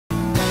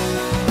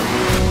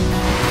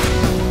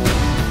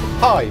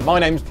Hi, my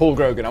name's Paul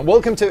Grogan and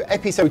welcome to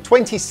episode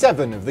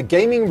 27 of the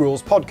Gaming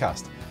Rules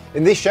podcast.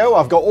 In this show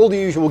I've got all the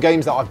usual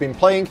games that I've been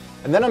playing,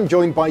 and then I'm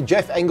joined by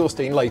Geoff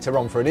Engelstein later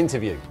on for an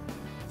interview.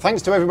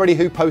 Thanks to everybody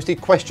who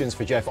posted questions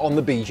for Geoff on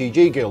the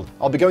BGG Guild.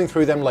 I'll be going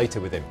through them later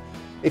with him.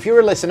 If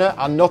you're a listener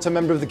and not a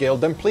member of the Guild,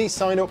 then please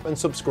sign up and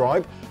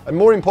subscribe, and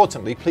more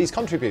importantly, please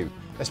contribute,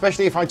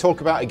 especially if I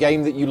talk about a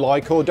game that you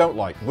like or don't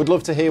like. Would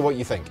love to hear what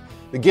you think.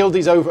 The Guild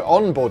is over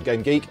on Board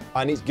Game Geek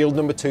and it's Guild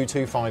number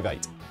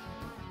 2258.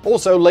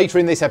 Also, later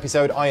in this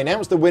episode, I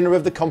announced the winner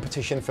of the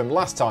competition from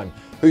last time,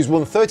 who's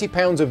won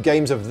 £30 of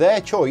games of their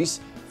choice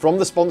from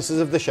the sponsors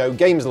of the show,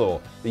 GamesLaw,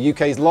 the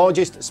UK's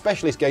largest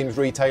specialist games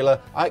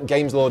retailer at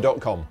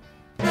gameslaw.com.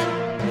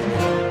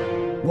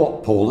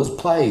 What Paul has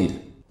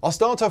played. I'll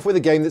start off with a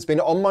game that's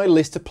been on my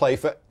list to play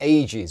for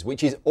ages,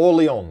 which is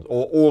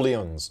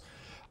Orleans,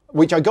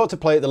 which I got to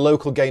play at the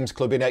local games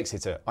club in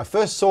Exeter. I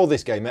first saw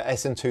this game at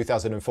Essen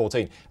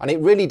 2014, and it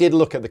really did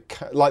look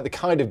at like the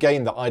kind of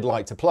game that I'd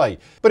like to play.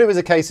 But it was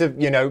a case of,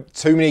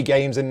 too many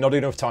games and not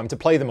enough time to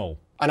play them all.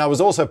 And I was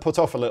also put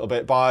off a little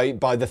bit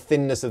by the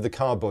thinness of the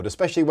cardboard,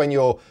 especially when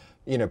you're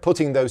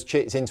putting those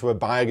chits into a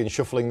bag and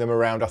shuffling them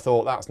around. I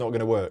thought that's not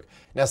going to work.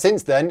 Now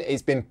since then,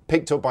 it's been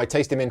picked up by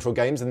Tasty Minstrel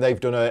Games and they've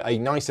done a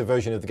nicer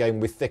version of the game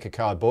with thicker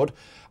cardboard.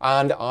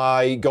 And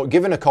I got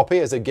given a copy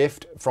as a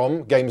gift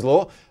from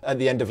GamesLaw at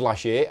the end of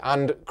last year,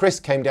 and Chris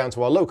came down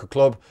to our local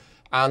club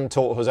and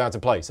taught us how to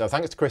play. So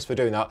thanks to Chris for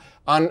doing that.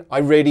 And I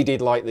really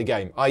did like the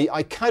game.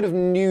 I kind of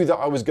knew that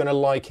I was going to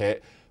like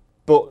it,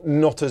 but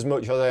not as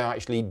much as I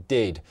actually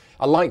did.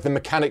 I like the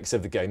mechanics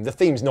of the game. The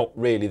theme's not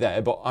really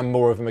there, but I'm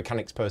more of a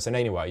mechanics person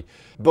anyway.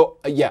 But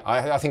yeah,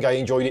 I think I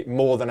enjoyed it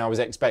more than I was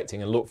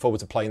expecting and look forward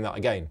to playing that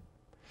again.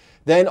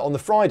 Then on the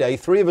Friday,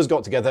 3 of us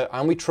got together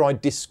and we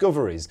tried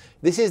Discoveries.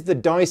 This is the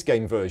dice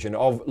game version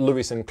of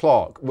Lewis and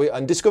Clark.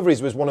 And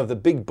Discoveries was one of the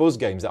big buzz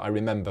games that I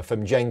remember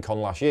from Gen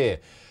Con last year.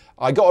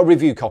 I got a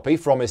review copy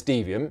from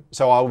Estevium,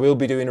 so I will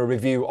be doing a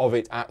review of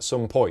it at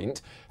some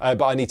point,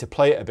 but I need to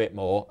play it a bit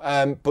more.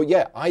 But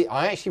yeah,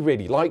 I actually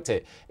really liked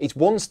it. It's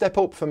one step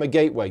up from a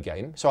gateway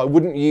game, so I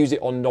wouldn't use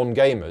it on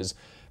non-gamers,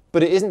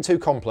 but it isn't too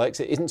complex,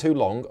 it isn't too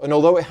long, and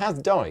although it has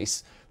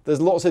dice, there's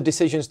lots of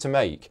decisions to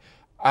make.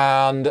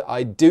 And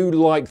I do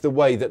like the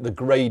way that the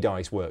grey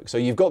dice work. So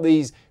you've got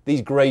these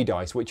grey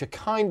dice, which are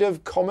kind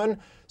of common.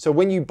 So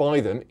when you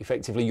buy them,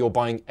 effectively you're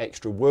buying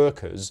extra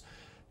workers.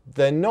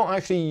 They're not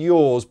actually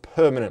yours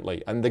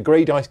permanently, and the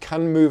grey dice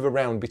can move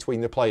around between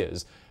the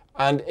players,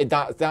 and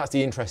that's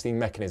the interesting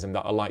mechanism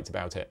that I liked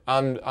about it.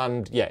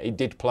 And yeah, it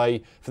did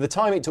play. For the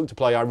time it took to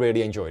play, I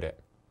really enjoyed it.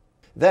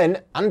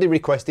 Then Andy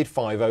requested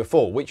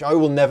 504, which I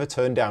will never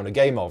turn down a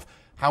game of.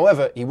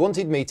 However, he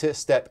wanted me to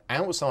step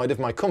outside of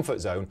my comfort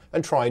zone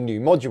and try a new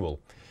module.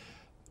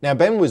 Now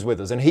Ben was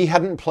with us and he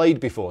hadn't played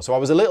before, so I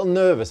was a little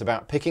nervous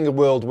about picking a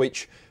world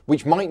which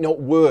might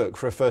not work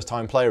for a first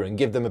time player and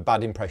give them a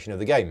bad impression of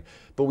the game.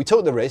 But we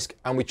took the risk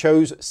and we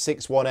chose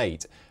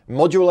 618.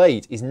 Module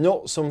 8 is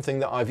not something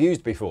that I've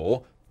used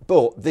before,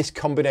 but this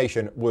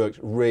combination worked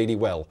really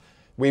well.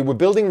 We were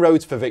building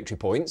roads for victory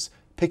points,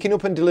 picking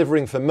up and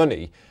delivering for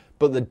money,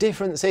 but the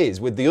difference is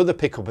with the other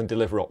pick up and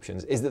deliver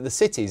options is that the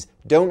cities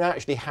don't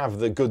actually have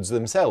the goods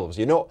themselves.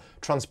 You're not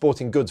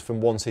transporting goods from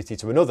one city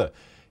to another.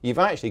 You've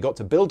actually got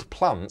to build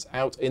plants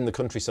out in the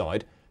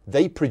countryside.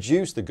 They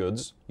produce the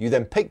goods, you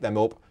then pick them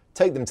up,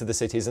 take them to the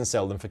cities and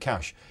sell them for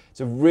cash. It's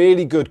a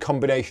really good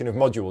combination of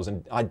modules,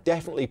 and I'd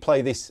definitely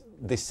play this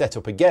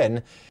setup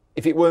again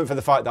if it weren't for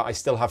the fact that I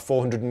still have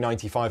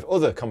 495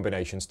 other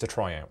combinations to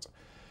try out.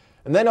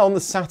 And then on the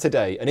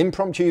Saturday, an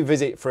impromptu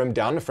visit from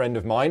Dan, a friend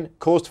of mine,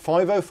 caused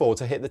 504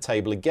 to hit the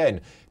table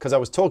again because I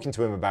was talking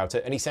to him about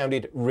it and he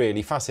sounded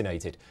really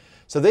fascinated.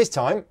 So this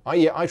time,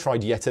 I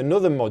tried yet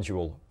another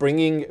module,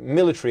 bringing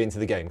military into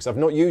the game because I've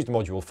not used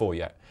module 4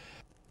 yet.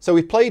 So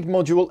we played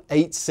module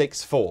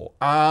 864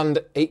 and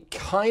it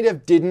kind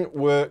of didn't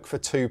work for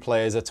 2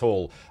 players at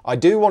all. I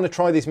do want to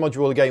try this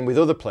module again with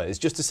other players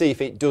just to see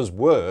if it does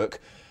work,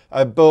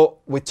 but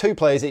with 2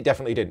 players it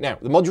definitely did. Now,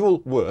 the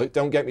module worked,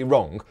 don't get me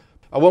wrong.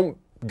 I won't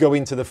go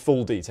into the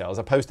full details,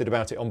 I posted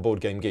about it on Board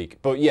Game Geek,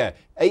 but yeah,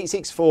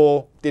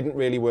 864 didn't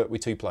really work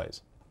with 2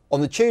 players. On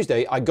the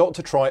Tuesday, I got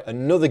to try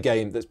another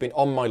game that's been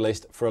on my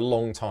list for a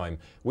long time,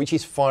 which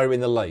is Fire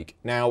in the Lake.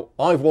 Now,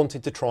 I've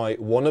wanted to try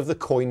one of the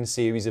coin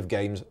series of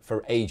games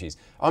for ages.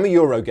 I'm a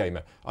Euro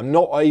gamer, I'm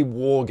not a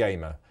war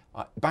gamer.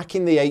 Back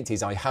in the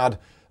 80s, I had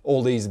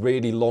all these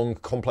really long,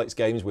 complex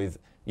games with,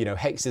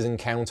 hexes and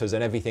counters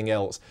and everything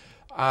else.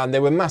 And they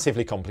were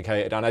massively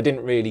complicated and I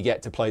didn't really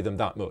get to play them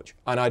that much.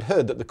 And I'd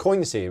heard that the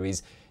coin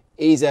series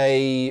is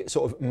a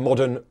sort of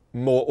modern,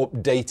 more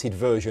updated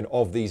version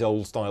of these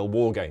old style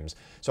war games.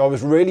 So I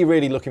was really,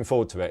 really looking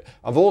forward to it.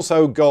 I've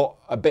also got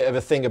a bit of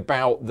a thing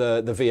about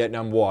the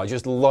Vietnam War. I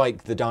just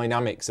like the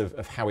dynamics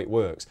of how it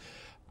works.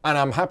 And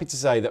I'm happy to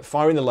say that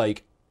Fire in the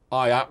Lake,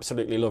 I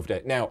absolutely loved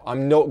it. Now,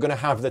 I'm not going to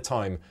have the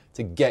time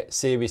to get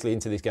seriously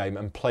into this game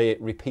and play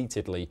it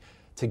repeatedly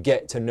to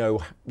get to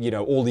know,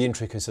 all the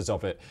intricacies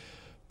of it.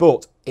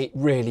 But it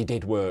really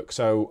did work.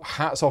 So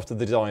hats off to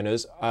the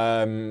designers.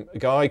 A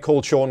guy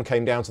called Sean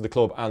came down to the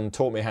club and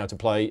taught me how to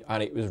play,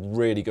 and it was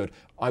really good.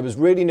 I was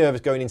really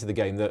nervous going into the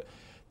game that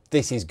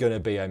this is going to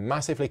be a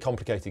massively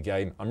complicated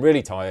game. I'm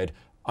really tired.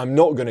 I'm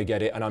not going to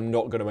get it, and I'm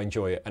not going to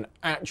enjoy it. And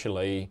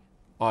actually,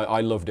 I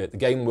loved it. The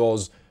game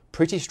was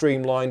pretty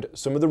streamlined.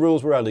 Some of the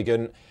rules were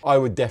elegant. I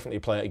would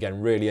definitely play it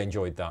again. Really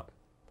enjoyed that.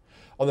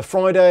 On the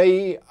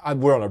Friday,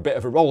 we're on a bit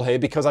of a roll here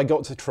because I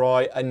got to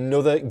try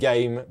another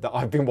game that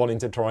I've been wanting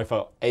to try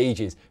for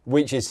ages,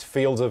 which is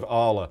Fields of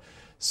Arla.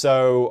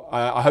 So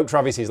I hope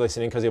Travis is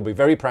listening because he'll be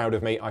very proud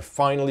of me. I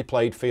finally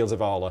played Fields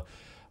of Arla,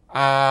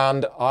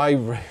 and I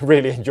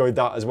really enjoyed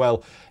that as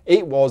well.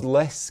 It was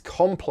less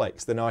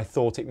complex than I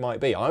thought it might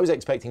be. I was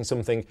expecting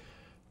something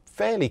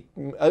fairly,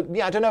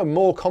 I don't know,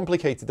 more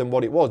complicated than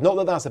what it was. Not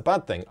that that's a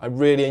bad thing. I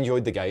really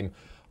enjoyed the game.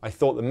 I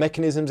thought the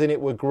mechanisms in it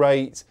were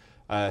great.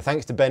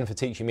 Thanks to Ben for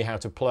teaching me how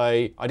to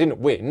play. I didn't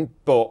win,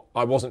 but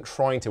I wasn't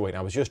trying to win.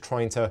 I was just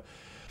trying to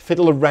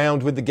fiddle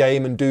around with the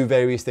game and do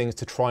various things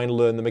to try and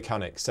learn the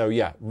mechanics. So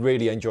yeah,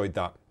 really enjoyed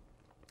that.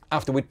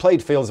 After we'd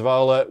played Fields of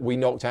Arla, we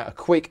knocked out a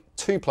quick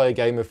 2-player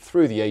game of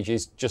Through the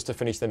Ages just to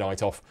finish the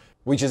night off,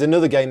 which is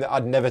another game that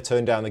I'd never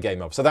turned down the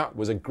game of. So that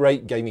was a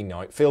great gaming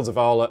night, Fields of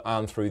Arla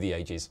and Through the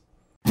Ages.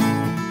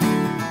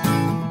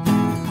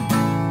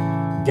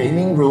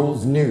 Gaming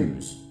Rules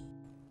News.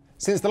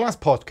 Since the last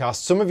podcast,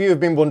 some of you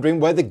have been wondering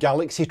where the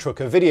Galaxy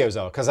Trucker videos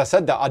are, because I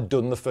said that I'd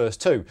done the first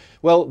 2.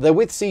 Well, they're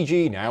with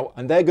CG now,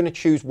 and they're going to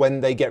choose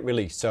when they get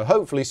released, so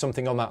hopefully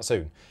something on that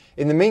soon.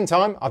 In the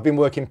meantime, I've been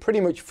working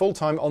pretty much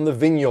full-time on the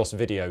Vinyos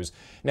videos.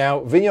 Now,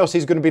 Vinyos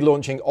is going to be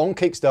launching on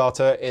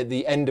Kickstarter at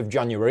the end of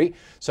January,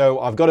 so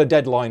I've got a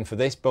deadline for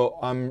this, but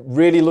I'm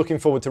really looking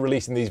forward to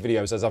releasing these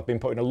videos as I've been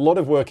putting a lot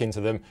of work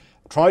into them,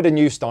 tried a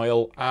new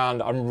style,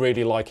 and I'm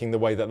really liking the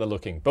way that they're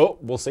looking,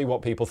 but we'll see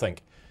what people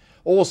think.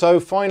 Also,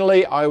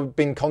 finally, I've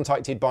been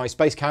contacted by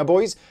Space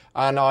Cowboys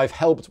and I've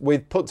helped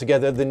with put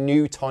together the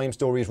new Time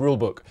Stories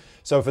rulebook.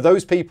 So for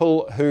those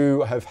people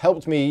who have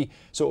helped me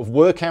sort of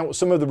work out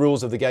some of the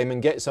rules of the game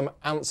and get some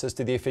answers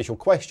to the official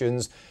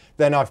questions,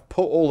 then I've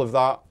put all of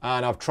that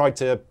and I've tried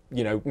to,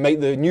 make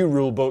the new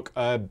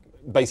rulebook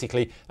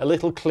basically a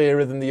little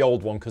clearer than the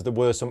old one because there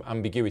were some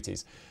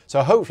ambiguities.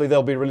 So hopefully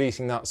they'll be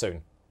releasing that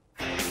soon.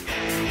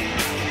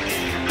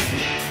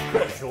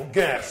 Special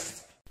guest.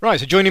 Right,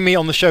 so joining me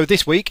on the show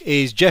this week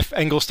is Geoff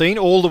Engelstein,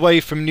 all the way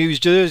from New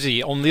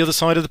Jersey, on the other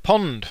side of the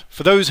pond.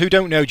 For those who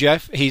don't know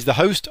Geoff, he's the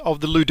host of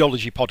the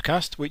Ludology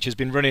podcast, which has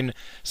been running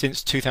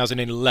since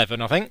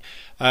 2011, I think,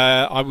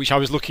 which I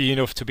was lucky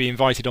enough to be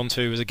invited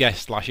onto as a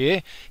guest last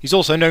year. He's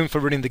also known for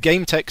running the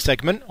Game Tech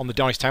segment on the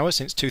Dice Tower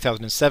since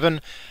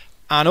 2007,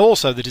 and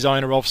also the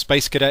designer of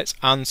Space Cadets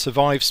and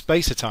Survive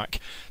Space Attack.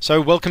 So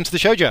welcome to the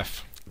show,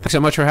 Geoff. Thanks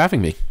so much for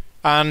having me.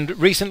 And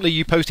recently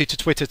you posted to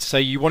Twitter to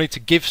say you wanted to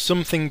give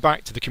something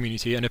back to the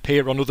community and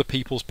appear on other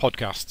people's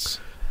podcasts.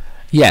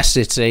 Yes,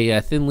 it's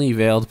a thinly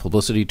veiled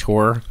publicity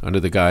tour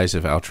under the guise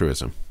of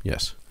altruism,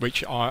 yes.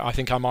 Which I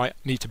think I might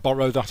need to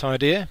borrow that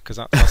idea, because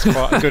that's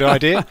quite a good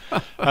idea.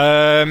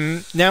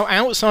 Now,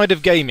 outside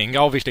of gaming,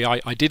 obviously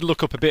I did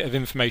look up a bit of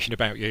information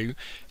about you.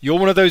 You're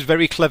one of those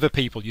very clever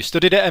people. You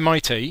studied at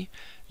MIT.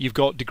 You've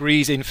got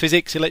degrees in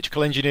physics,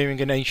 electrical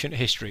engineering and ancient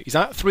history. Is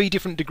that 3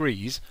 different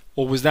degrees,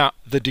 or was that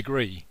the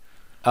degree?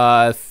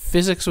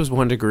 Physics was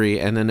 1 degree,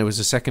 and then there was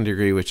a 2nd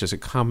degree, which is a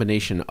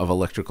combination of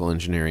electrical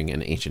engineering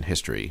and ancient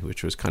history,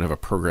 which was kind of a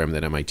program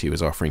that MIT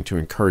was offering to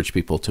encourage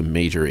people to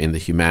major in the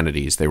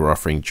humanities. They were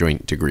offering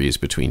joint degrees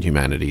between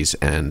humanities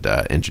and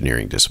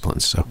engineering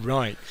disciplines. So.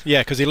 Right.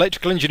 Yeah, because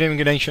electrical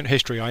engineering and ancient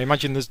history, I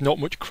imagine there's not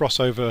much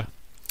crossover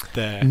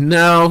there.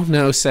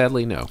 No,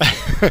 sadly no.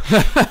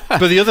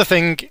 But the other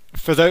thing,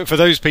 for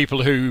those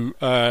people who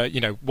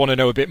want to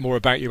know a bit more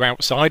about you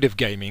outside of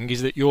gaming,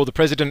 is that you're the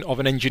president of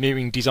an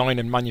engineering design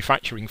and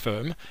manufacturing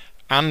firm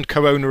and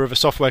co-owner of a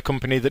software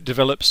company that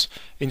develops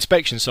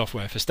inspection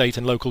software for state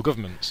and local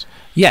governments.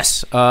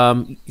 Yes.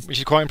 Which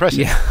is quite impressive.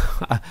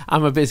 Yeah,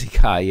 I'm a busy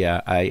guy,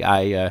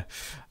 yeah.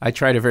 I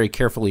try to very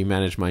carefully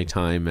manage my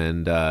time,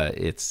 and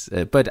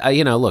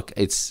look,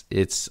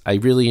 I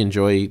really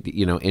enjoy,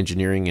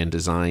 engineering and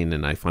design,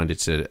 and I find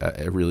it's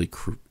a really,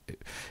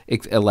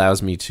 it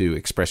allows me to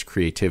express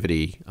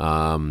creativity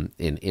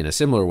in a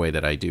similar way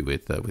that I do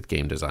with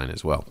game design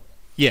as well.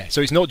 Yeah,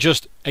 so it's not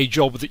just a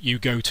job that you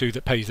go to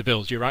that pays the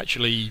bills. You're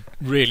actually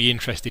really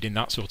interested in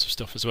that sort of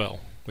stuff as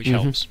well, which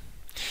helps.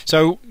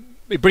 So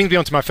it brings me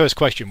on to my first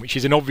question, which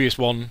is an obvious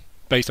one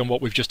based on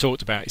what we've just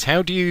talked about. Is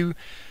how do you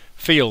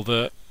feel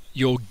that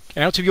you're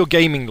out of your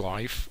gaming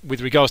life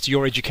with regards to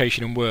your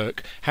education and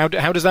work? How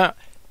does that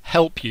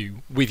help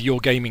you with your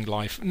gaming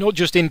life, not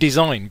just in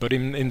design, but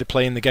in the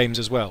playing the games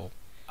as well?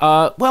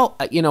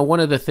 One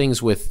of the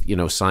things with,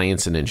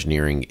 science and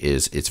engineering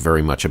is it's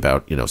very much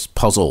about,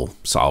 puzzle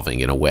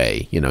solving in a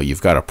way.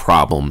 You've got a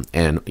problem,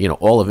 and,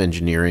 all of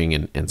engineering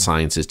and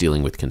science is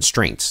dealing with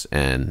constraints,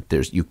 and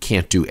you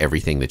can't do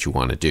everything that you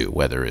want to do,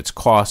 whether it's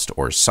cost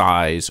or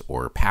size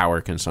or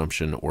power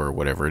consumption or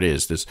whatever it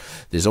is.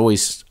 There's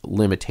always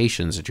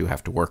limitations that you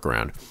have to work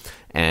around.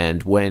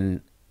 And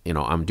when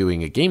I'm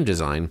doing a game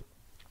design,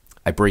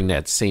 I bring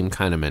that same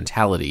kind of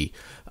mentality.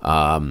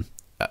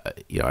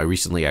 I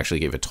recently actually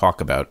gave a talk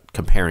about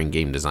comparing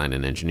game design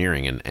and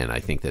engineering, and I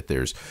think that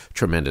there's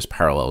tremendous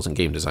parallels. And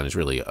game design is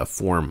really a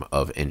form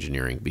of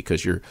engineering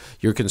because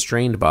you're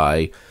constrained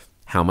by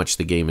how much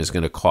the game is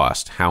going to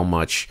cost, how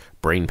much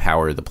brain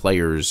power the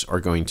players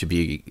are going to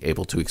be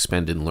able to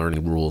expend in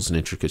learning rules and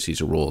intricacies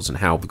of rules, and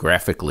how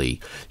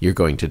graphically you're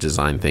going to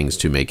design things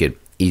to make it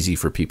easy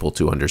for people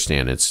to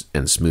understand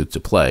and smooth to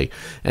play.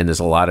 And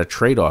there's a lot of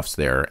trade-offs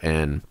there,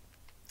 and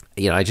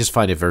I just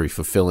find it very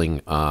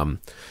fulfilling from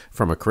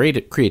a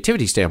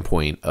creativity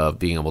standpoint of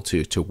being able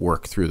to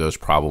work through those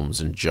problems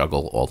and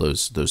juggle all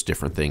those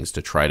different things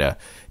to try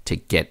to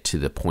get to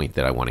the point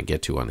that I want to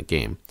get to on the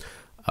game.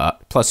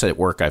 Plus, at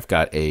work, I've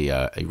got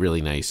a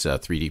really nice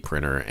 3D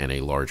printer and a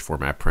large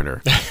format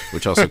printer,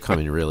 which also come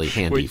in really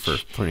handy for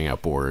printing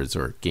out boards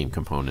or game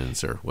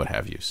components or what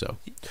have you. So,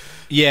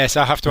 yes,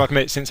 I have to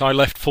admit, since I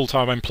left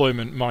full-time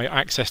employment, my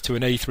access to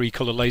an A3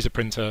 color laser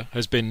printer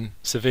has been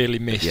severely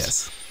missed.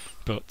 Yes.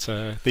 But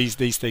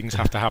these things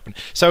have to happen.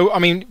 So, I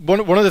mean, one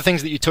of the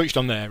things that you touched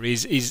on there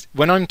is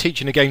when I'm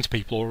teaching a game to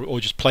people or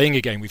just playing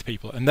a game with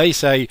people, and they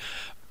say,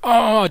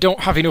 "Oh, I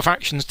don't have enough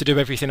actions to do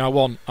everything I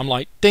want." I'm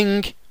like,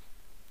 ding.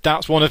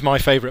 That's one of my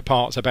favourite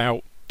parts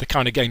about the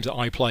kind of games that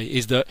I play,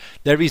 is that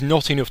there is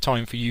not enough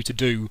time for you to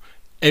do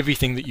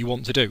everything that you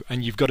want to do,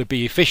 and you've got to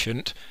be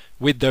efficient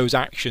with those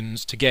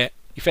actions to get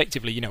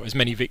effectively, as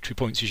many victory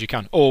points as you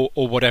can, or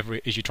whatever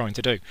it is you're trying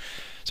to do.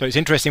 So it's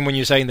interesting when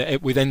you're saying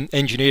that within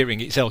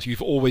engineering itself,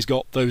 you've always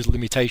got those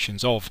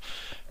limitations of,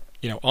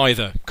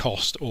 either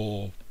cost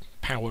or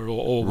power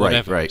or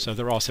whatever. Right. So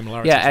there are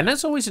similarities. Yeah, and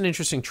that's always an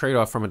interesting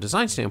trade-off from a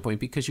design standpoint,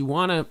 because you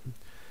want to,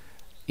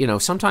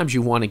 sometimes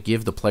you want to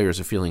give the players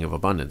a feeling of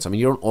abundance. I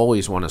mean, you don't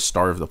always want to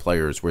starve the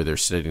players where they're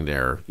sitting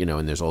there,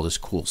 and there's all this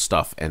cool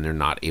stuff and they're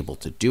not able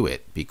to do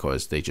it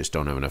because they just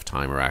don't have enough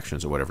time or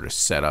actions or whatever to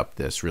set up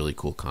this really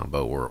cool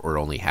combo, or it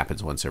only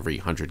happens once every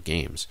 100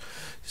 games.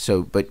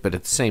 So, but at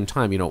the same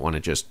time, you don't want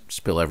to just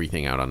spill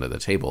everything out onto the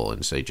table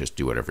and say, just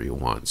do whatever you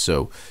want.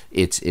 So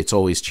it's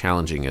always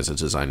challenging as a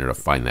designer to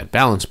find that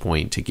balance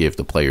point to give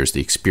the players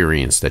the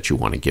experience that you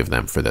want to give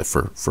them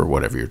for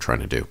whatever you're trying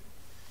to do.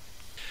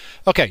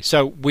 Okay,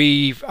 so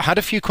we've had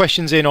a few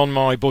questions in on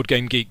my Board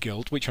Game Geek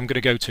Guild, which I'm going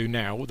to go to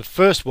now. The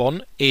first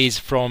one is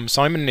from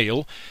Simon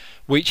Neal,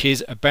 which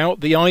is about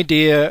the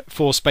idea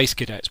for Space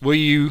Cadets. Were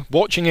you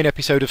watching an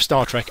episode of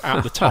Star Trek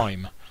at the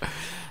time?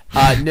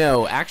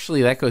 No,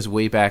 actually, that goes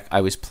way back.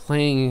 I was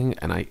playing,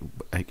 and I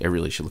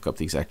really should look up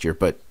the exact year,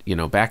 but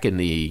back in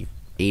the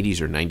 80s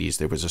or 90s,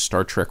 there was a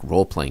Star Trek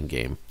role-playing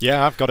game.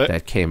 Yeah, I've got it.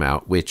 That came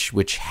out,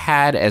 which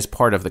had as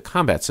part of the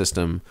combat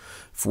system,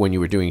 for when you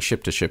were doing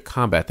ship-to-ship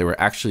combat, there were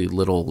actually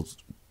little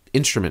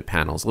instrument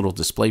panels, little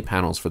display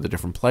panels for the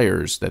different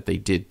players that they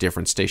did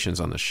different stations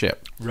on the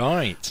ship.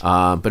 Right.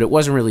 But it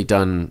wasn't really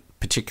done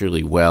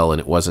particularly well, and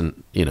it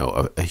wasn't,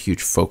 a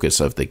huge focus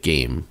of the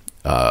game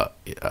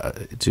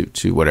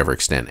to whatever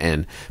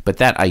extent. But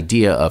that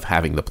idea of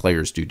having the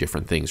players do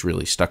different things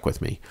really stuck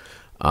with me.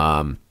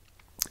 And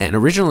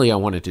originally I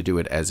wanted to do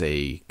it as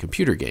a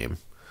computer game,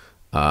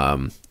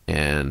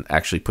 and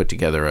actually put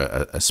together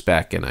a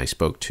spec, and I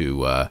spoke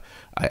to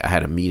I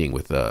had a meeting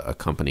with a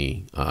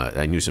company.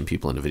 I knew some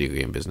people in the video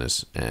game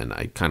business, and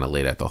I kind of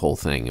laid out the whole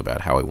thing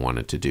about how I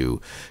wanted to do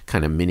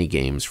kind of mini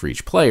games for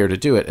each player to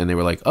do it. And they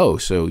were like, "Oh,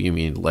 so you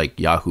mean like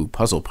Yahoo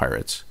Puzzle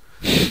Pirates?"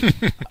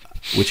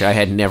 Which I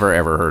had never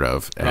ever heard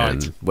of,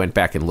 and went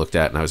back and looked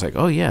at, and I was like,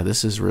 "Oh yeah,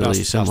 this is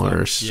really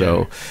similar."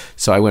 So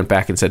I went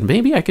back and said,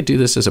 maybe I could do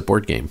this as a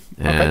board game.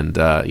 And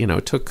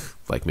it took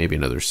like maybe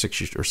another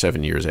 6 or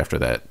 7 years after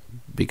that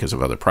because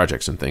of other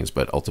projects and things,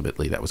 but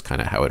ultimately that was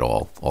kind of how it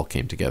all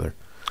came together.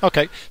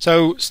 Okay,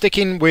 so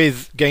sticking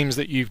with games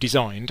that you've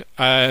designed,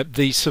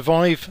 the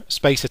Survive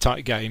Space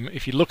Attack game,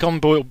 if you look on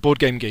Board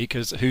Game Geek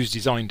as who's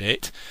designed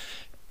it,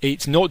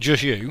 it's not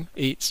just you,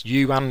 it's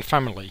you and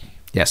family.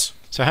 Yes.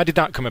 So how did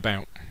that come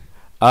about?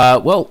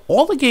 Well,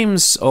 all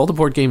the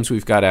board games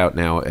we've got out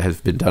now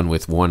have been done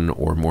with one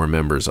or more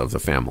members of the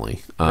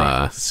family.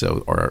 Right.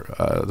 So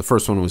the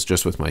first one was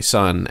just with my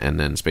son, and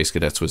then Space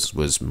Cadets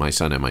was my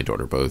son and my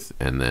daughter both,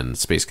 and then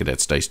Space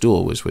Cadets Dice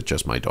Duel was with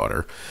just my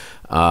daughter.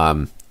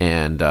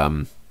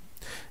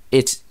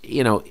 It's,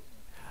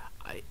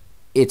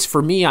 it's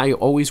for me, I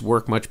always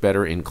work much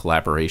better in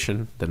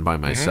collaboration than by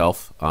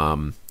myself.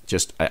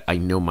 I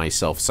know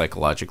myself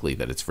psychologically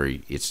that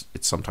it's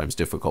sometimes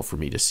difficult for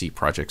me to see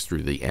projects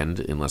through the end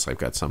unless I've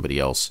got somebody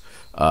else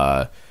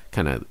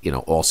kind of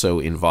also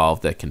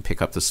involved that can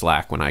pick up the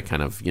slack when I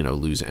kind of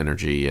lose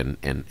energy,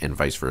 and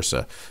vice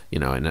versa,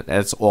 and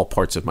that's all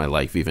parts of my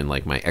life. Even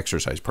like my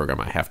exercise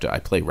program, I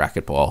play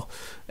racquetball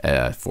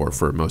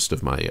for most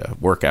of my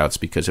workouts,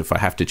 because if I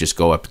have to just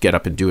get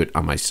up and do it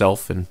on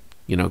myself and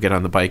get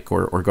on the bike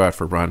or go out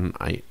for a run,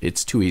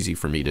 it's too easy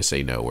for me to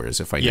say no. Whereas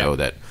if I know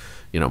that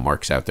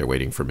Mark's out there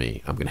waiting for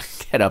me, I'm gonna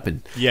get up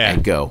and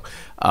go.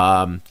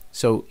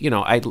 So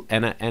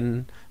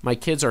my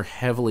kids are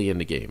heavily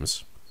into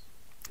games,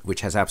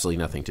 which has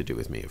absolutely nothing to do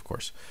with me, of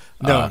course.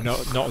 No,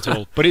 not at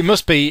all. But it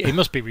must be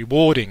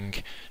rewarding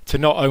to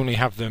not only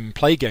have them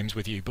play games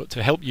with you, but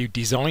to help you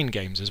design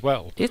games as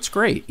well. It's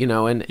great,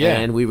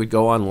 and we would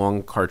go on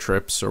long car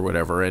trips or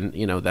whatever, and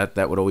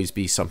that would always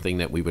be something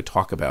that we would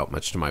talk about,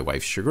 much to my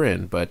wife's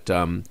chagrin. But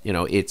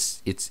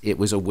it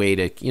was a way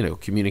to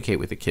communicate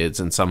with the kids,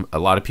 and a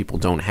lot of people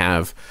don't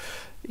have.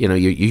 You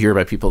hear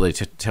about people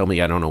that tell me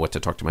I don't know what to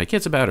talk to my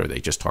kids about, or they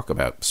just talk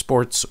about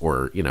sports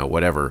or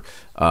whatever.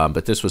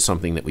 But this was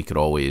something that we could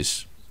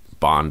always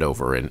bond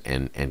over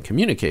and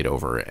communicate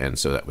over, and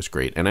so that was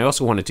great. And I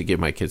also wanted to give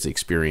my kids the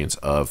experience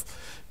of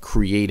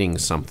creating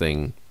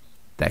something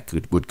that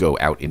would go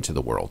out into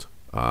the world.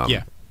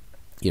 I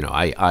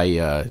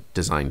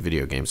designed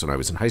video games when I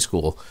was in high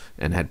school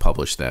and had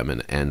published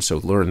them, and so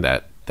learned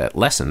that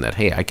lesson that,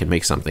 hey, I can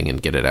make something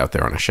and get it out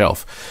there on a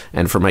shelf.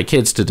 And for my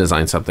kids to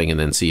design something and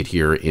then see it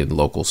here in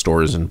local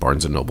stores and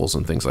Barnes and Nobles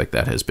and things like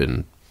that has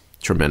been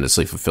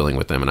tremendously fulfilling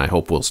with them, and I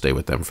hope will stay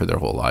with them for their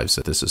whole lives,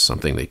 that this is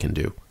something they can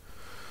do.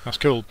 That's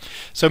cool.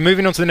 So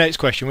moving on to the next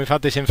question, we've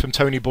had this in from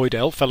Tony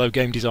Boydell, fellow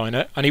game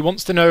designer, and he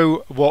wants to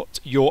know what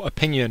your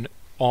opinion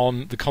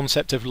on the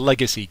concept of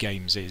legacy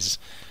games is.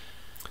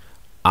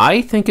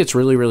 I think it's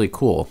really, really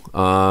cool.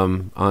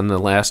 On the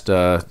last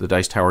the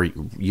Dice Tower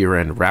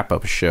year-end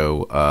wrap-up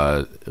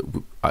show,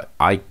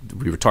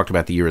 we talked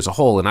about the year as a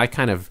whole, and I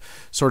kind of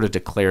sort of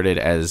declared it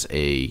as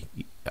a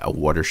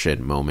watershed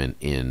moment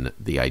in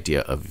the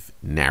idea of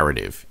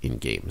narrative in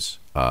games.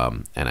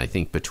 And I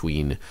think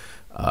between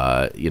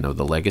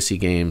the legacy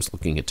games,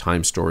 looking at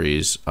time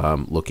stories,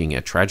 looking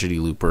at Tragedy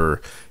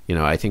Looper,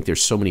 I think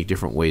there's so many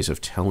different ways of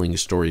telling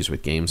stories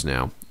with games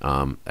now.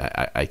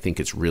 I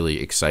think it's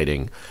really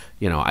exciting.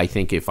 I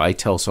think if I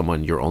tell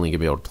someone you're only going to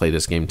be able to play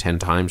this game 10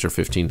 times or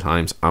 15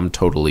 times, I'm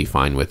totally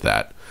fine with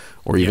that.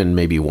 Or even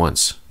maybe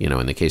once,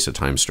 in the case of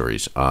time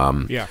stories. How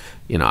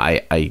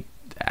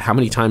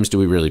many times do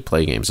we really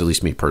play games? At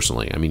least me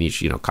personally. I mean,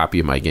 each copy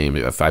of my game,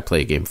 if I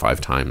play a game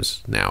 5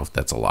 times now,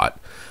 that's a lot.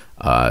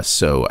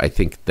 So I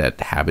think that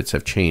habits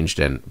have changed,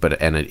 and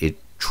it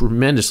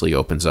tremendously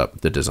opens up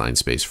the design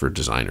space for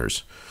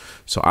designers.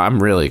 So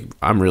I'm really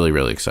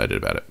excited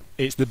about it.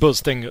 It's the buzz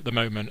thing at the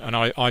moment, and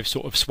I've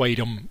sort of swayed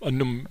on a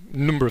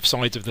number of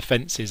sides of the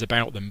fences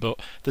about them, but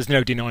there's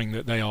no denying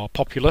that they are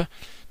popular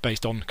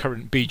based on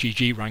current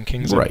BGG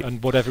rankings, right,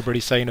 and what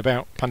everybody's saying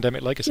about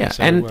Pandemic Legacy. Yeah,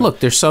 so, and look,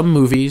 there's some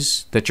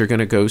movies that you're going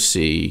to go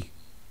see,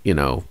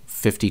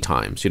 50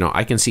 times.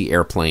 I can see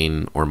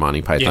Airplane or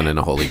Monty Python and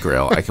the Holy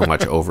Grail. I can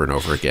watch over and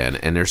over again.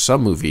 And there's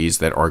some movies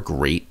that are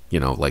great,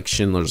 like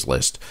Schindler's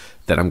List,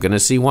 that I'm going to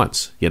see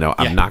once.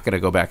 I'm not going to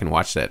go back and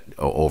watch that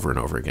over and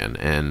over again.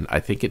 And I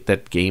think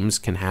that games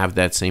can have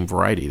that same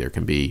variety. There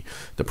can be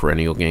the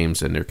perennial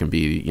games, and there can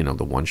be,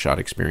 the one-shot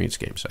experience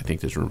games. I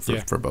think there's room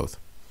for both.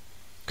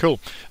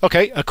 Cool.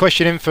 Okay, a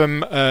question in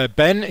from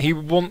Ben. He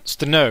wants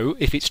to know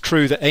if it's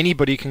true that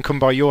anybody can come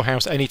by your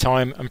house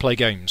anytime and play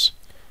games.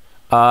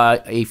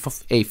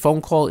 A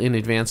phone call in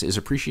advance is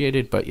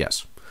appreciated, but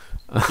yes.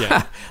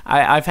 Yeah.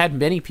 I've had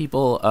many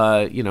people,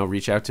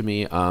 reach out to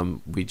me.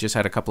 We just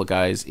had a couple of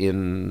guys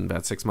in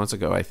about 6 months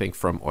ago, I think,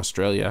 from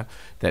Australia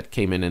that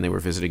came in and they were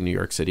visiting New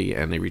York City,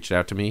 and they reached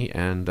out to me,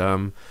 and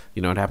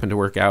it happened to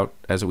work out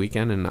as a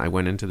weekend, and I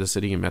went into the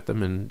city and met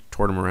them and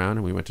toured them around,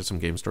 and we went to some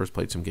game stores,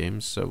 played some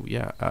games. So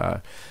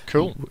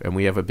cool. And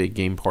we have a big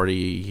game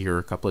party here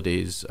a couple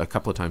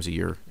of times a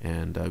year,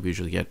 and we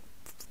usually get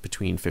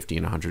between 50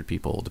 and 100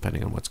 people,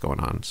 depending on what's going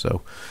on.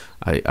 So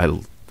I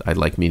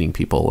like meeting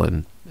people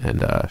and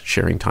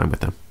sharing time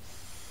with them.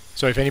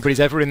 So if anybody's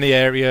ever in the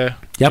area,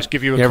 just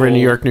give you a call. Ever in New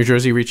York, New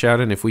Jersey, reach out,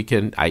 and if we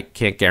can, I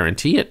can't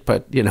guarantee it,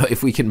 but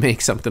if we can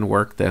make something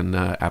work, then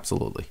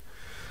absolutely.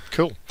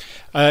 Cool.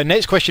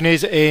 Next question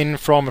is in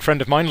from a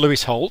friend of mine,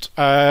 Lewis Holt,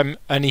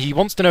 and he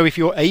wants to know if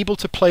you're able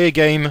to play a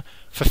game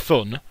for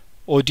fun,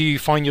 or do you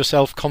find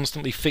yourself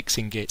constantly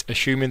fixing it,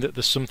 assuming that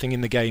there's something in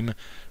the game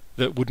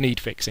that would need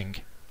fixing?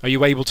 Are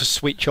you able to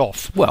switch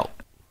off?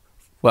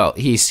 Well,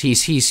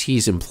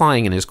 he's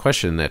implying in his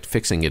question that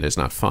fixing it is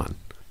not fun.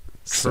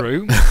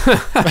 True.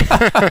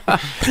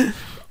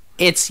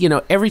 It's,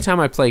 every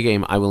time I play a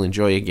game, I will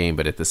enjoy a game,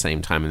 but at the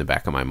same time, in the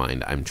back of my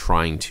mind, I'm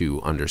trying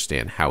to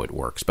understand how it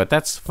works. But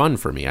that's fun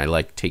for me. I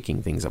like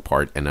taking things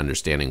apart and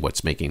understanding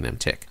what's making them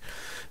tick.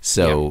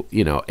 So,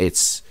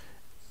 it's,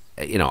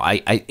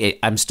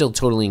 I'm still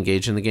totally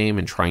engaged in the game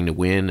and trying to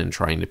win and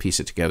trying to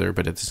piece it together.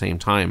 But at the same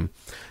time,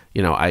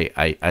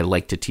 I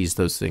like to tease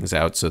those things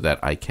out so that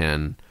I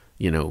can,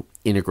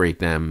 integrate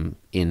them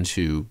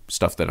into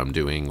stuff that I'm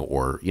doing,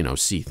 or,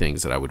 see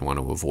things that I would want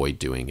to avoid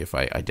doing if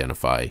I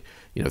identify,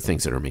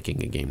 things that are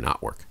making a game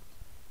not work.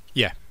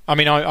 Yeah. I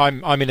mean,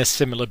 I'm in a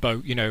similar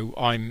boat.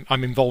 I'm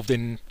involved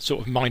in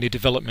sort of minor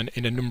development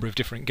in a number of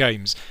different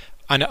games,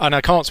 and I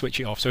can't switch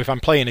it off. So if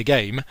I'm playing a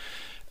game,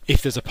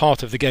 if there's a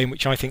part of the game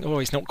which I think, oh,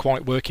 it's not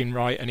quite working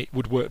right, and it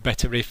would work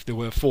better if there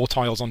were 4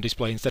 tiles on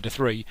display instead of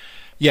 3,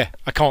 yeah,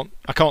 I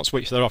can't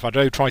switch that off. I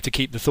do try to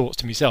keep the thoughts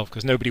to myself,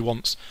 because nobody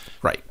wants,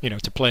 right,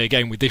 to play a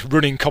game with this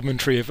running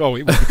commentary of, oh,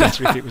 it would be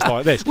better if it was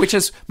like this. Which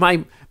is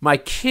my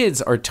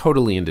kids are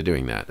totally into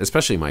doing that,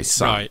 especially my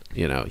son.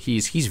 Right.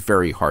 He's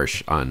very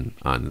harsh on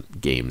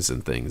games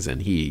and things,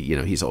 and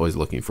he's always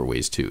looking for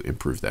ways to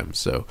improve them.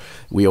 So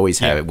we always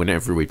have it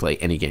whenever we play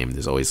any game.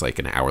 There's always like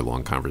an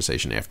hour-long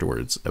conversation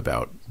afterwards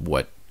about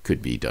what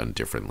could be done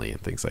differently and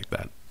things like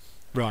that.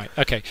 Right.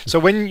 Okay. So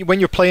when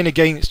you're playing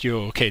against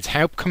your kids,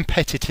 how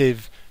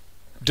competitive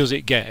does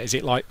it get? Is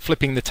it like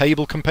flipping the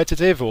table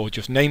competitive, or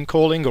just name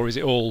calling, or is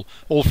it all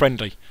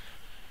friendly?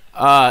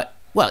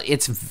 Well,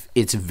 it's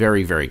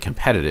very, very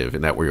competitive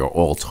in that we are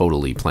all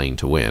totally playing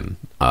to win.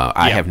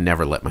 I have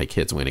never let my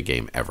kids win a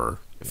game ever.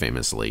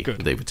 Famously,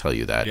 Good. They would tell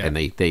you that, and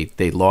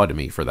they laud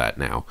me for that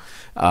now.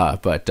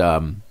 But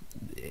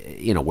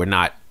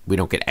we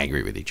don't get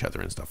angry with each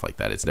other and stuff like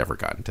that. It's never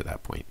gotten to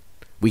that point.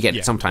 We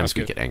get sometimes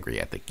we get angry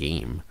at the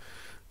game,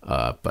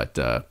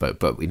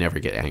 but we never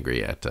get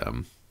angry at.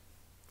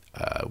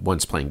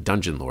 Once playing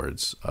Dungeon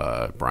Lords,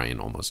 Brian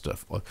almost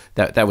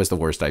that was the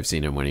worst I've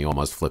seen him, when he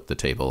almost flipped the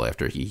table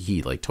after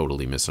he like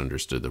totally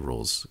misunderstood the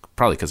rules,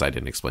 probably because I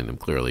didn't explain them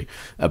clearly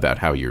about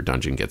how your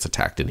dungeon gets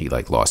attacked, and he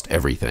like lost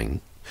everything,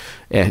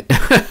 and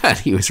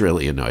he was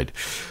really annoyed.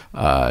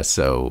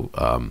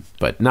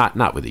 But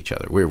not with each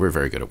other. We're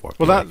very good at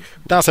walking. Well,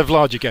 that's a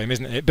larger game,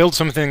 isn't it? Build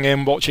something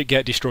and watch it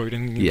get destroyed,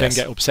 and then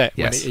get upset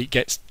when it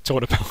gets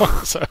torn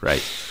apart. So,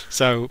 right.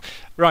 So,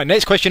 right.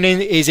 Next question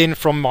is in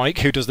from Mike,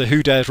 who does the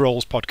Who Dares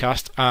Rolls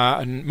podcast,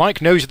 and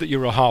Mike knows that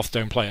you're a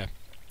Hearthstone player.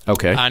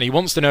 Okay. And he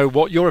wants to know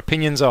what your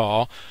opinions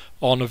are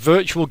on a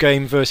virtual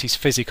game versus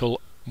physical.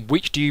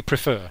 Which do you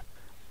prefer?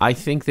 I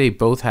think they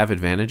both have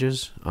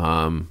advantages.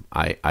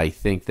 I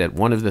think that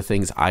one of the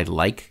things I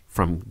like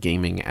from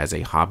gaming as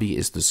a hobby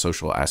is the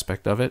social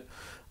aspect of it.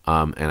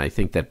 And I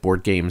think that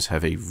board games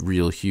have a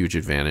real huge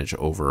advantage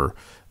over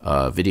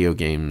video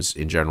games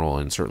in general,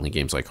 and certainly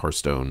games like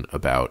Hearthstone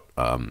about,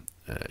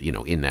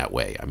 in that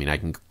way. I mean, I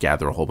can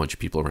gather a whole bunch of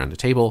people around a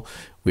table.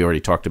 We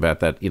already talked about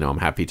that. I'm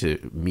happy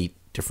to meet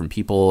different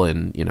people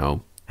and,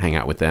 hang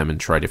out with them and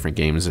try different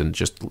games and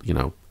just,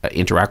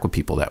 interact with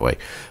people that way.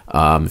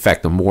 In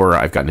fact, the more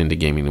I've gotten into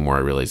gaming, the more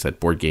I realize that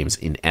board games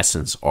in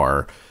essence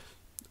are,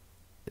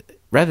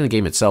 rather than the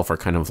game itself, are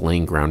kind of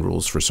laying ground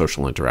rules for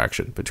social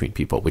interaction between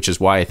people, which is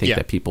why I think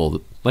that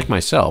people like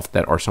myself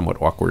that are somewhat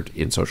awkward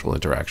in social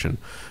interaction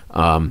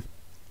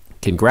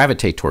can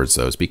gravitate towards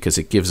those, because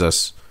it gives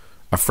us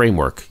a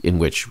framework in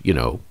which,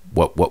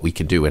 what we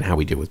can do and how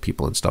we deal with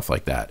people and stuff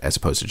like that, as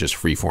opposed to just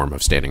free form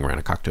of standing around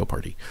a cocktail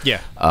party.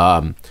 Yeah.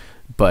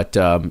 But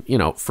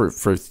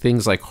for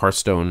things like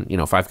Hearthstone,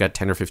 if I've got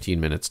 10 or 15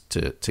 minutes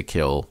to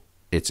kill,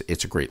 it's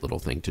a great little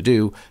thing to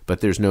do,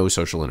 but there's no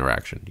social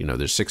interaction.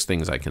 There's 6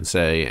 things I can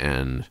say,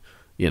 and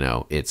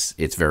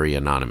it's very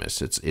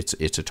anonymous. It's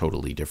a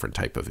totally different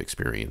type of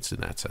experience in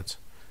that sense.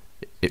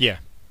 Yeah.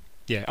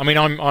 I mean,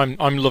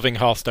 I'm loving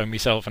Hearthstone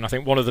myself, and I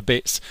think one of the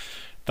bits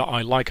that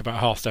I like about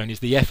Hearthstone is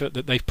the effort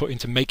that they've put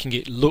into making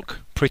it look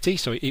pretty.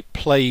 So it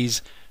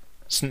plays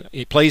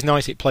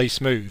nice, it plays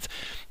smooth,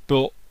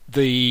 but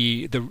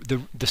the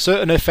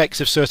certain effects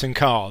of certain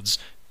cards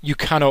you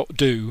cannot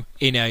do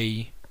in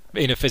a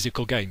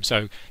physical game.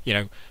 So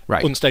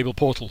unstable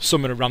portal,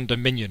 summon a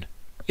random minion,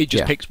 it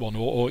just picks one,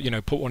 or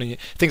put one in,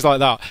 things like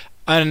that.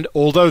 And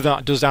although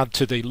that does add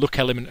to the luck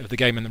element of the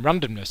game and the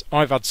randomness,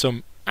 I've had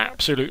some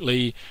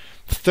absolutely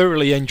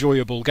thoroughly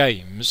enjoyable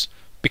games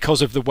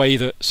because of the way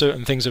that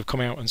certain things have come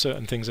out and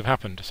certain things have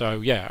happened.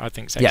 So yeah, I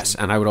think so. Yes,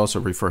 and I would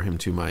also refer him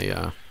to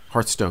my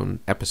Hearthstone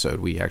episode.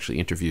 We actually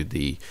interviewed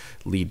the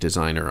lead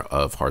designer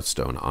of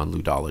Hearthstone on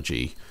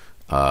Ludology,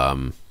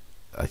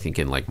 I think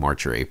in like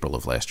March or April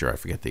of last year. I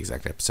forget the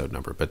exact episode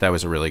number, but that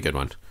was a really good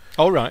one.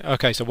 Oh, right.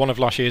 Okay, so one of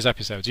last year's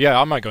episodes. Yeah,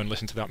 I might go and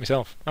listen to that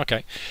myself.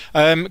 Okay.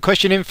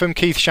 Question in from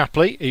Keith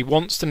Shapley. He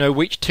wants to know,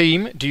 which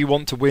team do you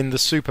want to win the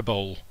Super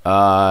Bowl?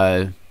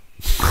 I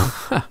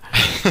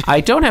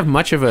don't have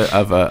much of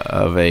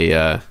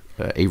a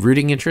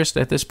rooting interest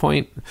at this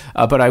point,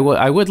 but I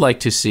would like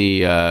to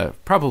see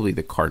probably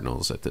the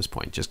Cardinals at this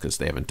point, just because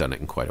they haven't done it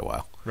in quite a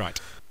while.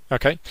 Right.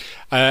 Okay.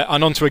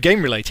 And on to a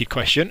game-related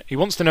question. He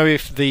wants to know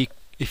if the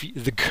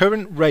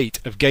current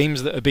rate of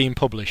games that are being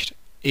published,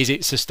 is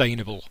it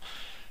sustainable?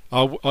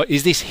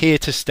 Is this here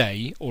to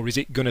stay, or is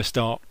it going to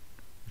start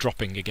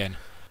dropping again?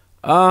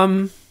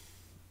 I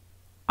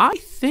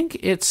think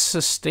it's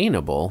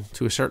sustainable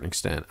to a certain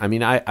extent. I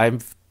mean,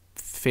 I've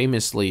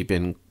famously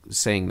been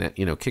saying that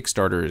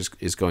Kickstarter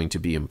is going to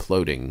be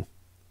imploding.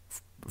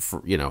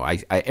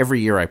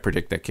 Every year I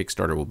predict that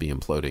Kickstarter will be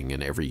imploding,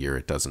 and every year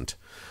it doesn't.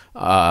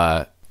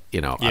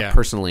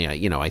 Personally,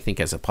 I think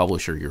as a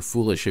publisher, you're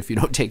foolish if you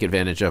don't take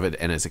advantage of it,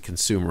 and as a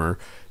consumer,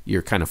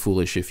 you're kind of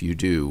foolish if you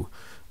do.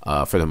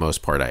 For the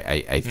most part,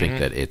 I think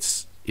that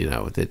it's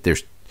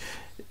that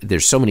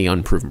there's so many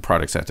unproven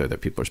products out there that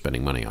people are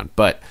spending money on.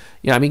 But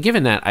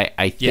given that,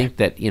 I think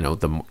that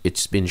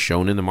it's been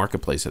shown in the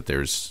marketplace that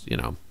there's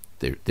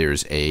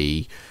there's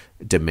a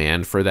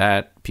demand for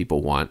that.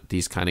 People want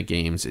these kind of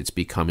games. It's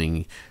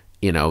becoming,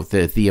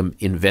 the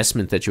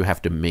investment that you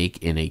have to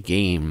make in a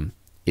game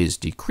is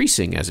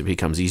decreasing as it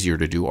becomes easier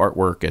to do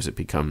artwork, as it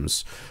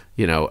becomes,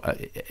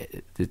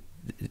 it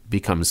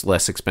becomes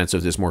less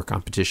expensive. There's more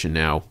competition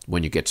now.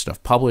 When you get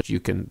stuff published,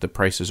 the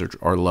prices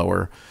are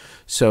lower.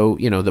 So,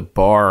 the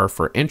bar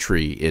for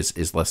entry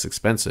is less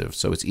expensive.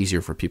 So it's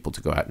easier for people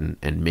to go out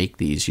and make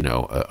these, a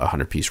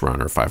 100-piece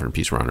run or a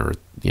 500-piece run or,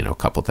 a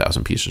couple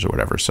thousand pieces or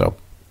whatever. So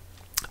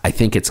I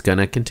think it's going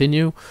to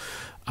continue.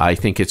 I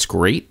think it's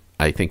great.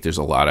 I think there's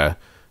a lot of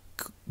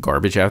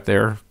garbage out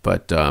there,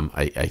 but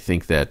I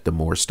think that the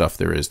more stuff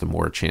there is, the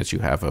more chance you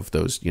have of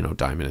those,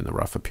 diamond in the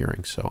rough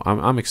appearing. So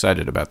I'm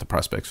excited about the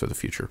prospects for the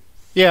future.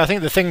 Yeah, I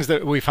think the things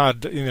that we've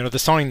had, the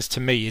signs to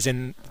me is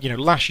in,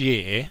 last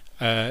year,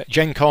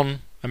 Gen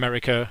Con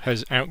America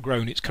has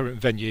outgrown its current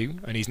venue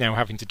and is now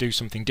having to do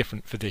something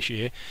different for this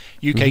year.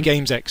 UK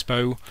Games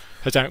Expo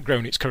has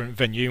outgrown its current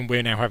venue and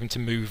we're now having to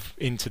move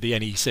into the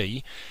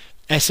NEC.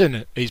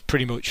 Essen is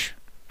pretty much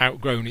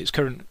outgrown its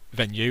current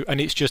venue, and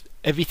it's just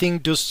everything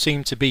does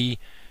seem to be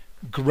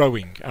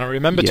growing. And I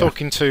remember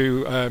talking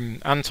to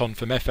Anton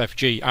from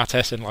FFG at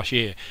Essen last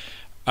year,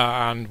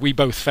 and we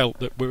both felt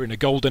that we're in a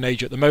golden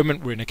age at the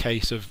moment. We're in a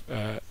case of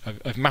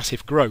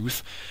massive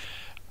growth,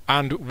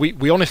 and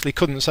we honestly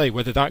couldn't say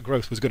whether that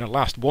growth was going to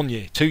last 1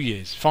 year, 2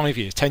 years, 5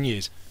 years, 10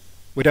 years.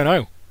 We don't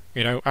know.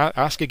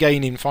 Ask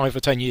again in 5 or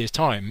 10 years'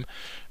 time,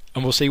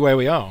 and we'll see where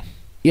we are.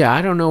 Yeah,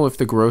 I don't know if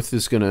the growth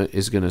is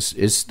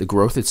the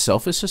growth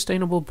itself is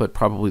sustainable, but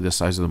probably the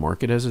size of the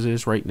market as it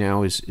is right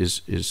now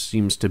is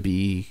seems to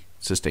be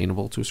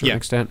sustainable to a certain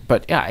extent.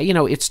 But yeah,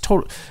 it's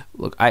total.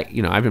 Look,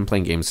 I've been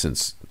playing games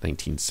since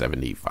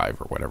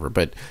 1975 or whatever.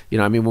 But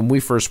when we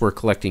first were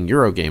collecting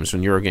Euro games,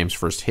 when Euro games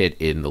first hit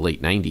in the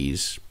late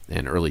 90s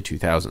and early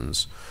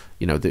 2000s,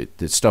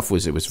 the stuff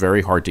it was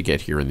very hard to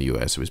get here in the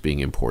U.S. It was being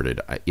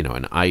imported.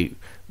 And I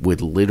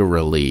would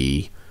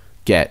literally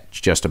get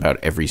just about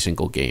every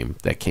single game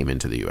that came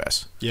into the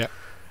U.S. Yeah.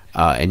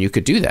 And you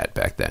could do that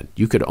back then.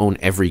 You could own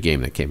every game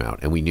that came out.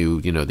 And we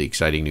knew, the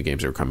exciting new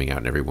games that were coming out,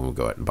 and everyone would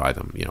go out and buy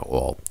them,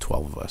 all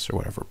 12 of us or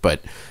whatever.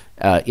 But,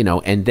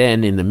 and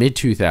then in the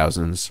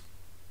mid-2000s,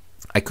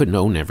 I couldn't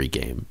own every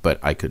game, but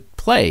I could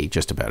play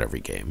just about every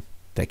game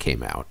that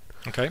came out.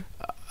 Okay.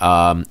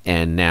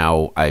 And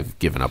now I've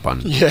given up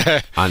on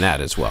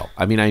that as well.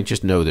 I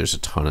just know there's a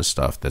ton of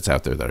stuff that's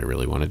out there that I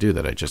really want to do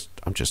that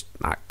I'm just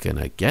not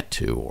gonna get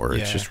to, or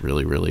it's just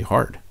really, really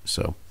hard.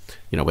 So,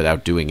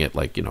 without doing it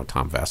like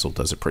Tom Vassell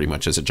does it pretty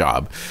much as a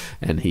job,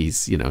 and he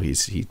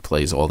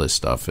plays all this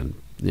stuff, and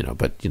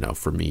but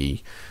for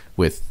me,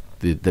 with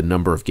the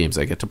number of games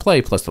I get to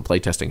play plus the play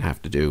testing I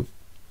have to do,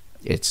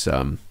 it's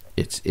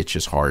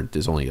just hard.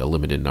 There's only a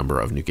limited number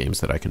of new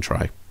games that I can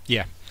try.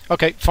 Yeah.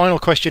 Okay, final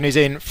question is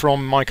in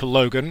from Michael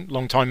Logan,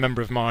 long-time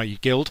member of my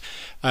guild.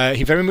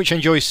 He very much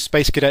enjoys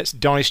Space Cadets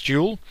Dice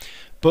Duel,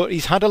 but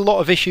he's had a lot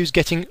of issues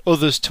getting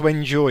others to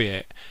enjoy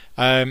it.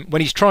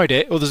 When he's tried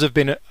it, others have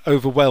been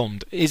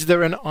overwhelmed. Is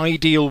there an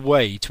ideal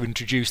way to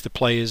introduce the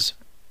players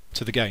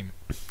to the game?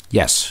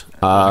 Yes.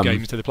 The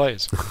games to the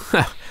players?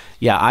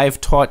 Yeah, I've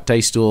taught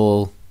Dice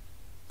Duel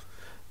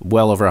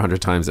well over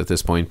 100 times at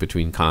this point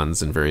between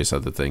cons and various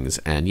other things.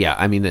 And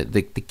yeah,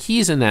 the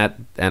keys in that,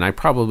 and I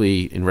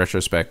probably, in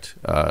retrospect,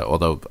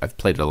 although I've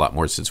played it a lot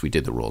more since we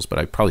did the rules, but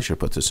I probably should have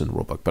put this in the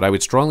rule book. But I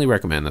would strongly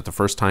recommend that the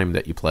first time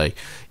that you play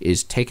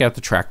is take out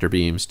the tractor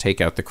beams,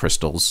 take out the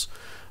crystals,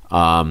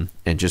 and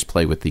just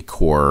play with the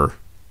core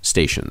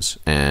stations.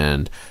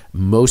 And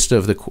most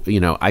of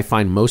the, I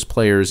find most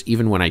players,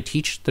 even when I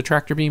teach the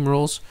tractor beam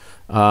rules,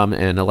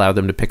 and allow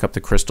them to pick up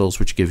the crystals,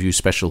 which give you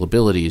special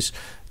abilities,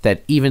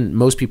 that even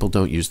most people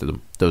don't use that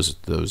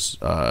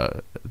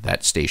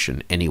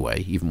station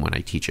anyway, even when I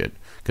teach it,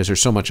 because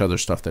there's so much other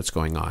stuff that's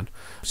going on.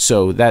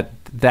 So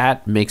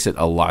that makes it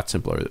a lot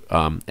simpler,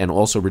 and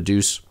also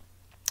reduce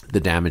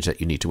the damage that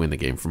you need to win the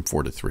game from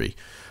 4 to 3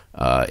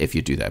 if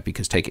you do that,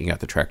 because taking out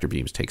the tractor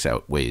beams takes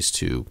out ways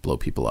to blow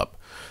people up.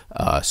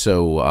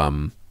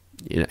 And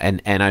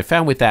I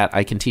found with that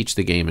I can teach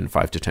the game in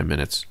 5 to 10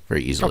 minutes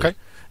very easily. Okay.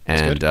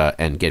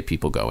 And get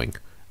people going.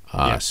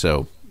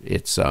 So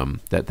it's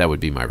that would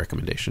be my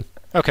recommendation.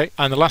 Okay,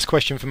 and the last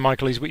question from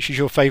Michael is, which is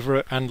your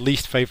favourite and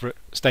least favourite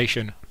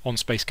station on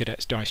Space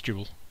Cadets Dice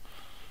Duel?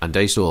 On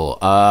Dice Duel,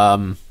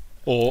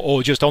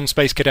 or just on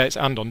Space Cadets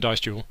and on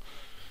Dice Duel?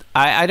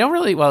 I don't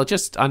really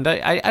just on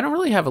I don't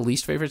really have a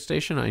least favorite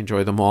station. I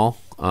enjoy them all.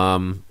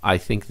 I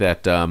think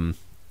that I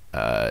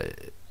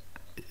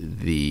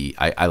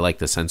like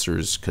the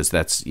sensors, because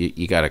that's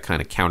you got to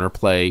kind of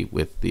counterplay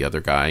with the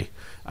other guy.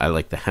 I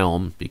like the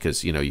helm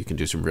because you can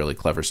do some really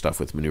clever stuff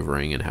with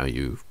maneuvering and how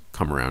you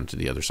come around to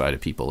the other side of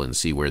people and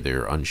see where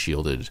their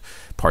unshielded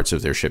parts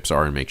of their ships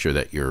are and make sure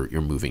that you're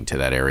moving to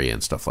that area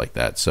and stuff like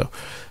that. So,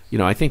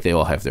 I think they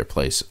all have their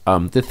place.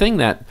 The thing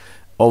that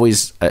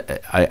always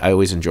I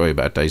always enjoy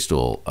about Dice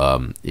Duel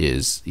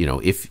is, you know,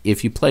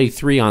 if you play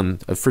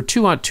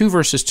two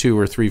versus two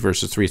or 3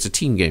 versus 3, it's a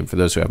team game for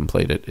those who haven't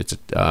played it. It's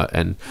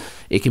and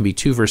it can be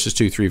 2 versus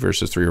 2, 3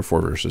 versus 3, or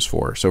 4 versus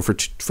 4. So for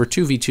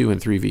 2v2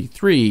 and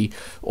 3v3,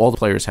 all the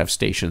players have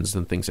stations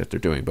and things that they're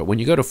doing. But when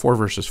you go to 4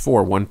 versus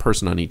 4, one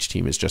person on each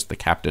team is just the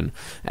captain,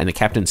 and the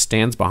captain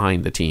stands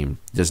behind the team,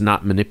 is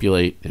not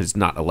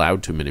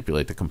allowed to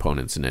manipulate the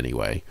components in any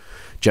way.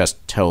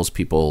 Just tells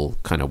people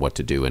kind of what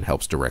to do and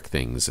helps direct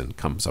things and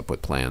comes up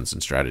with plans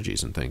and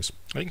strategies and things.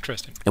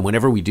 Interesting. And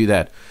whenever we do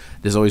that,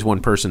 there's always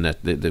one person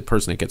that the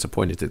person that gets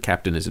appointed to the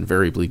captain is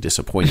invariably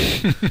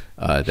disappointed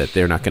that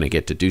they're not going to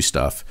get to do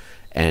stuff.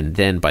 And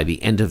then by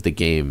the end of the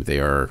game, they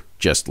are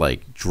just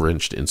like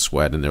drenched in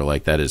sweat, and they're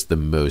like, "That is the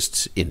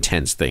most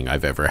intense thing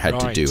I've ever had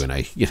to do." And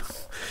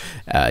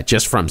I,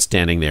 just from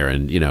standing there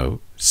and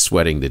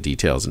sweating the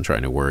details and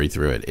trying to worry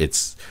through it,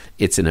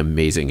 it's an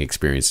amazing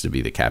experience to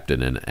be the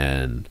captain.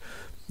 And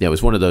it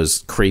was one of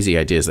those crazy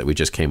ideas that we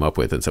just came up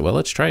with and said, "Well,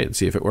 let's try it and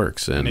see if it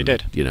works." And it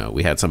did.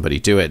 We had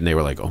somebody do it, and they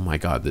were like, "Oh my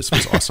God, this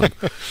was awesome."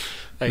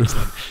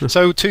 Excellent.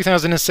 So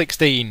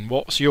 2016,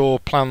 what's your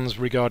plans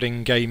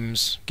regarding game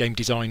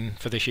design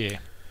for this year?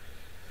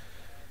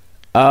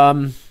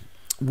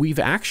 We've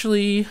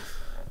actually,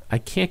 I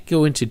can't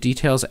go into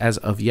details as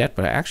of yet,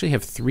 but I actually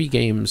have 3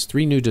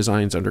 new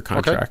designs under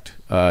contract.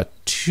 Okay.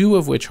 2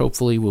 of which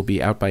hopefully will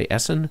be out by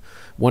Essen,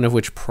 one of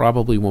which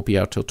probably won't be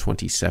out till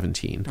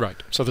 2017. Right.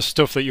 So the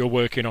stuff that you're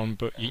working on,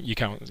 but you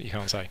can't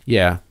say.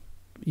 Yeah.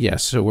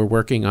 Yes, so we're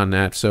working on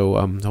that. So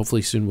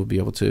hopefully soon we'll be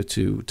able to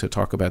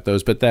talk about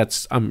those. But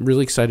I'm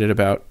really excited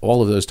about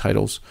all of those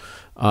titles,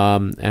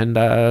 and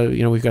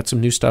we've got some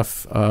new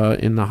stuff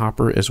in the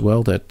hopper as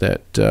well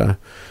that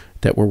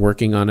we're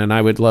working on. And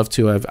I would love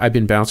to. I've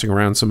been bouncing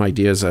around some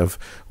ideas of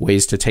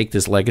ways to take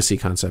this legacy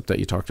concept that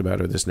you talked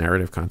about, or this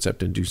narrative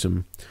concept, and do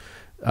some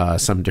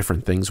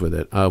different things with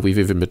it. We've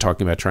even been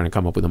talking about trying to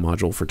come up with a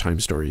module for time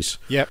stories.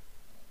 Yep.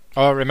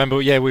 I remember,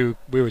 we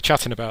were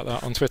chatting about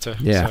that on Twitter.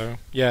 Yeah. So,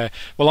 yeah.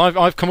 Well,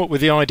 I've come up with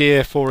the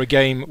idea for a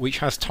game which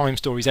has time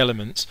stories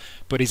elements,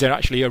 but is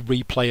actually a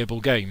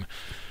replayable game.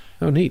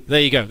 Oh, neat. There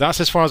you go.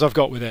 That's as far as I've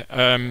got with it.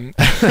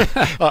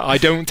 I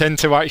don't tend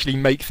to actually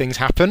make things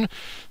happen,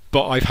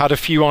 but I've had a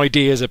few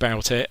ideas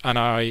about it, and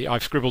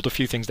I've scribbled a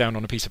few things down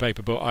on a piece of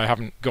paper, but I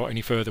haven't got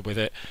any further with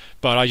it.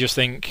 But I just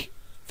think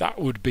that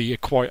would be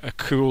quite a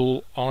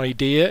cool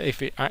idea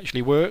if it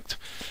actually worked.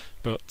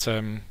 But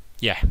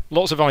yeah,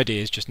 lots of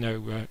ideas, just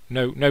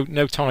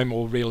no time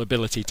or real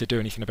ability to do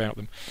anything about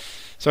them.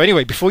 So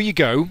anyway, before you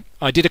go,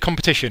 I did a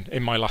competition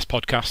in my last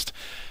podcast,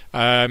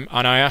 and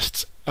I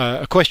asked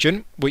a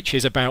question which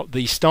is about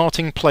the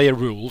starting player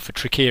rule for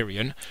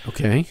Trickerion.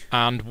 Okay.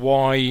 And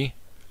why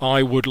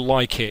I would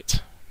like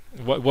it,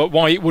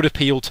 why it would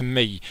appeal to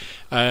me.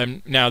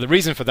 Now, the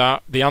reason for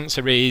that, the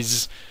answer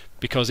is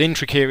because in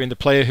Trickerion, the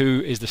player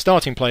who is the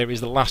starting player is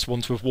the last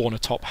one to have worn a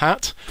top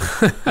hat,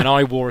 and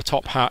I wore a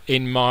top hat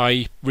in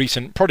my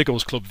recent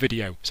Prodigals Club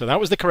video. So that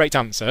was the correct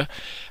answer.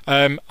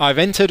 I've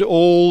entered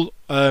all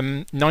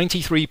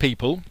 93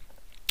 people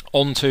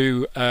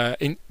onto,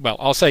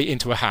 I'll say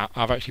into a hat.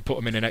 I've actually put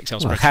them in an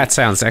Excel spreadsheet. Well, hat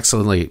sounds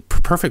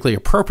perfectly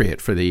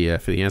appropriate for the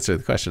answer to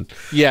the question.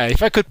 Yeah,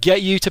 if I could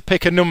get you to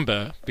pick a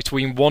number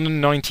between 1 and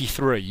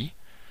 93,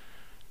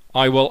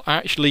 I will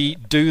actually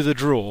do the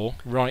draw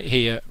right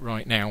here,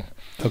 right now.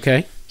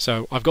 Okay.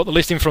 So I've got the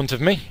list in front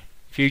of me.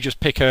 If you just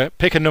pick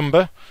a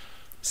number.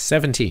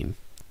 17.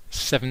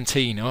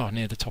 17. Oh,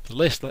 near the top of the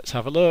list. Let's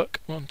have a look.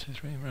 1, 2,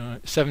 3. Right.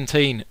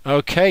 17.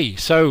 Okay.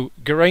 So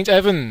Geraint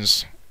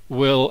Evans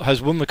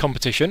has won the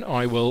competition.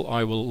 I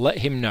will let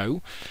him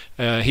know.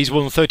 He's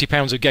won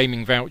 £30 of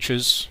gaming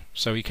vouchers,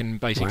 so he can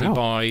basically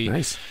buy.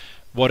 Nice.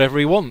 Whatever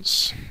he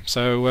wants.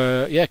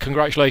 So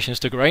congratulations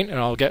to Geraint, and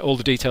I'll get all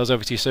the details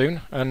over to you soon.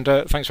 And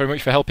thanks very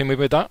much for helping me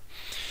with that.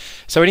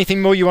 So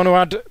anything more you want to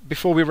add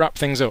before we wrap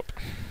things up?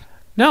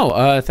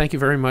 No, thank you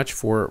very much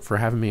for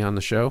having me on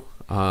the show.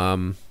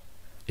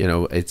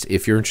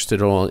 If you're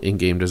interested at all in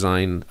game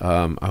design,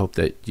 I hope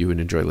that you would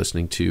enjoy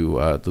listening to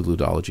the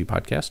Ludology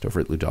podcast over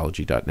at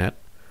ludology.net.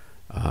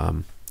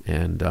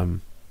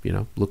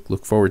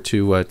 Look forward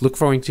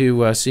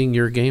to seeing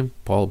your game,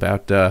 Paul,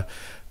 about the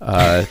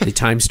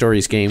Time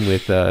Stories game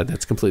with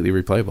that's completely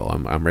replayable.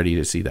 I'm ready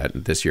to see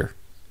that this year.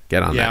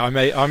 Get on that.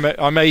 Yeah,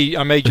 I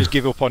may just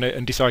give up on it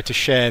and decide to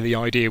share the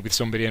idea with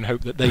somebody and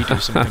hope that they do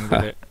something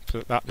with it.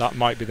 So that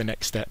might be the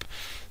next step.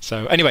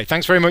 So anyway,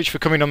 thanks very much for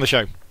coming on the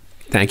show.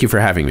 Thank you for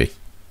having me.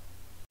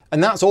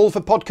 And that's all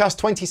for podcast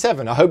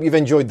 27. I hope you've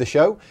enjoyed the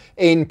show.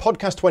 In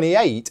podcast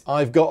 28,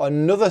 I've got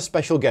another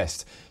special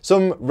guest,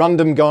 some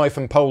random guy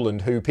from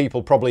Poland who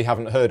people probably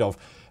haven't heard of,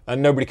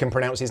 and nobody can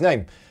pronounce his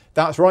name.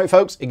 That's right,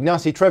 folks,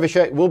 Ignacy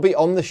Trzewiczek will be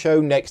on the show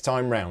next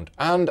time round,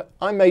 and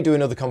I may do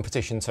another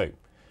competition too.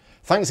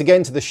 Thanks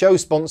again to the show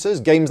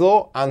sponsors, Games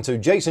Law, and to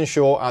Jason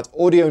Shaw at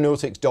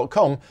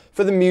audionautics.com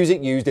for the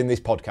music used in this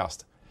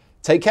podcast.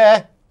 Take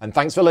care, and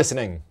thanks for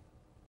listening.